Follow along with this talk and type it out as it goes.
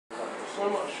so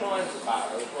much shine to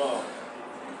batter as well.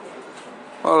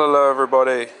 Well, hello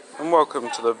everybody, and welcome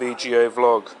to the VGA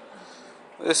vlog.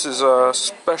 This is a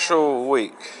special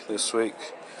week this week,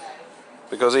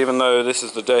 because even though this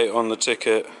is the date on the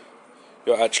ticket,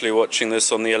 you're actually watching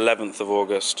this on the 11th of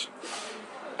August.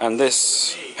 And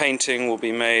this painting will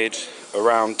be made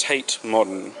around Tate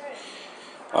Modern.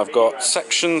 I've got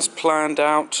sections planned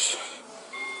out,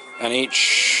 and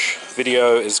each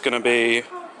day is going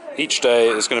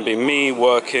to be me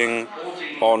working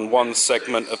on one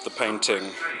segment of the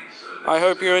painting. I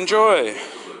hope you enjoy.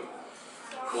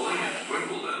 Calling at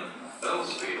Wimbledon,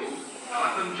 Bellsfield,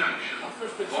 Clapham Junction,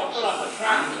 Vauxhall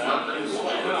and London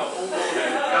Waterloo.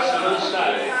 Customers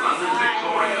for London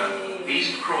Victoria,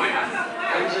 East Croydon,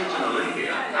 Kensington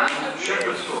Olympia and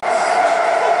Shepherd's Bush.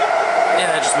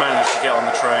 Yeah, I just managed to get on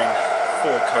the train.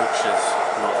 4 coaches,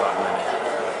 not that many.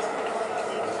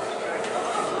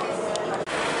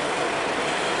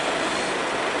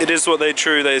 It is what they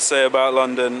say about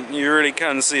London. You really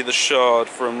can see the Shard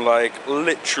from like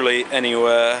literally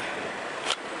anywhere.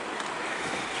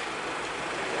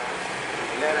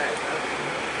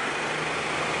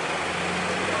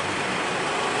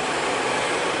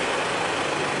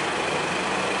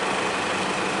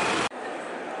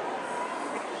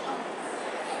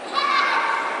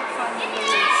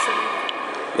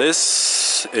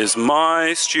 This is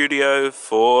my studio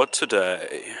for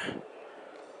today.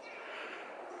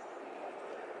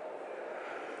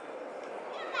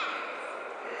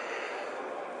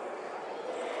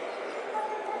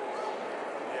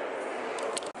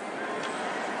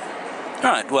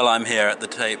 Right, well, I'm here at the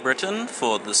Tate Britain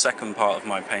for the second part of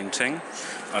my painting.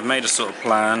 I've made a sort of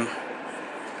plan,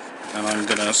 and I'm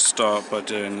going to start by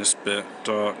doing this bit,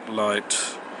 dark, light,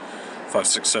 5,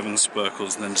 6, 7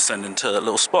 sparkles, and then descend into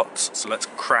little spots. So let's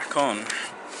crack on.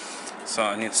 So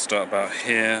I need to start about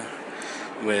here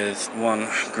with one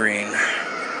green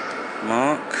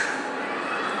mark.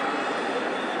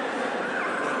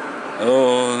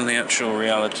 Oh, the actual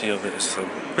reality of it is a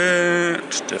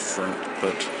bit different,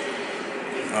 but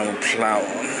I will plough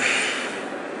on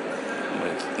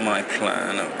with my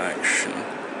plan of action.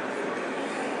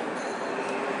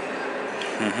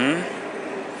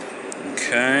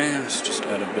 Okay, let's just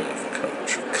add a bit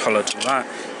of colour to that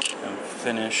and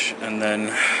finish, and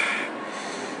then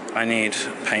I need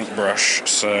a paintbrush,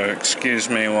 so excuse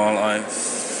me while I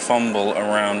fumble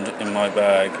around in my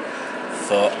bag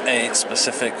for a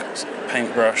specific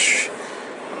paintbrush.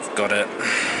 I've got it.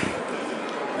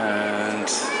 And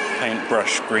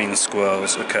paintbrush green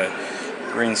squirrels. Okay,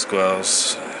 green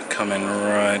squirrels coming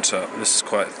right up. This is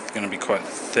going to be quite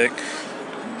thick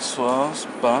swirls,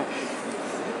 but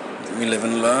we live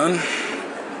and learn.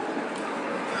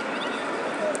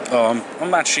 Oh,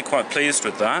 I'm actually quite pleased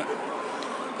with that.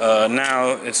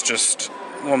 Now it's just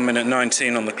 1 minute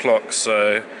 19 on the clock,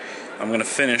 so I'm going to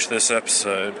finish this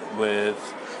episode with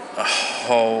a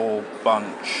whole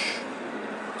bunch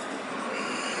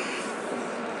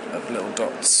of little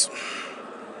dots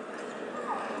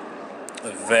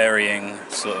of varying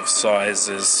sort of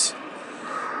sizes.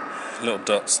 Little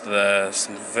dots there,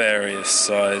 some various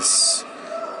size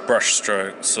brush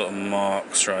stroke sort of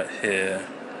marks right here.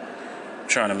 I'm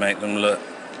trying to make them look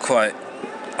quite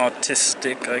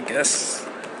artistic, I guess.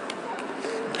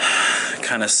 I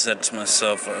kind of said to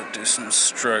myself I'll do some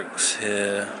strokes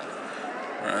here.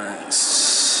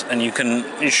 Right, and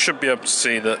you should be able to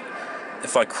see that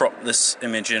if I crop this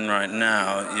image in right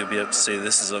now, you'll be able to see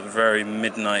this is a very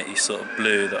midnighty sort of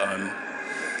blue that I'm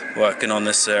working on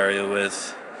this area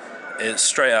with. It's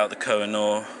straight out the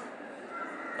Koh-i-Noor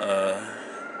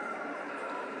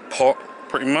pot,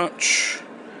 pretty much.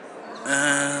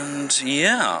 And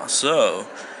yeah, so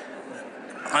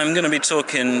I'm going to be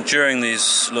talking during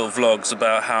these little vlogs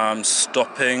about how I'm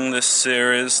stopping this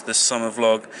series, this summer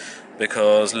vlog,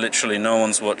 because literally no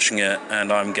one's watching it,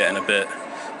 and I'm getting a bit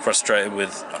frustrated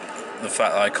with the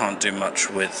fact that I can't do much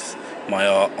with my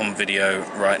art on video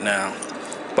right now,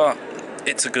 but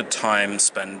it's a good time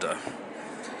spender.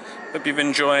 Hope you've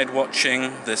enjoyed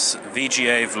watching this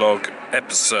VGA vlog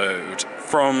episode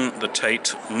from the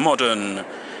Tate Modern.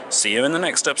 See you in the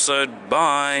next episode.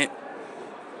 Bye.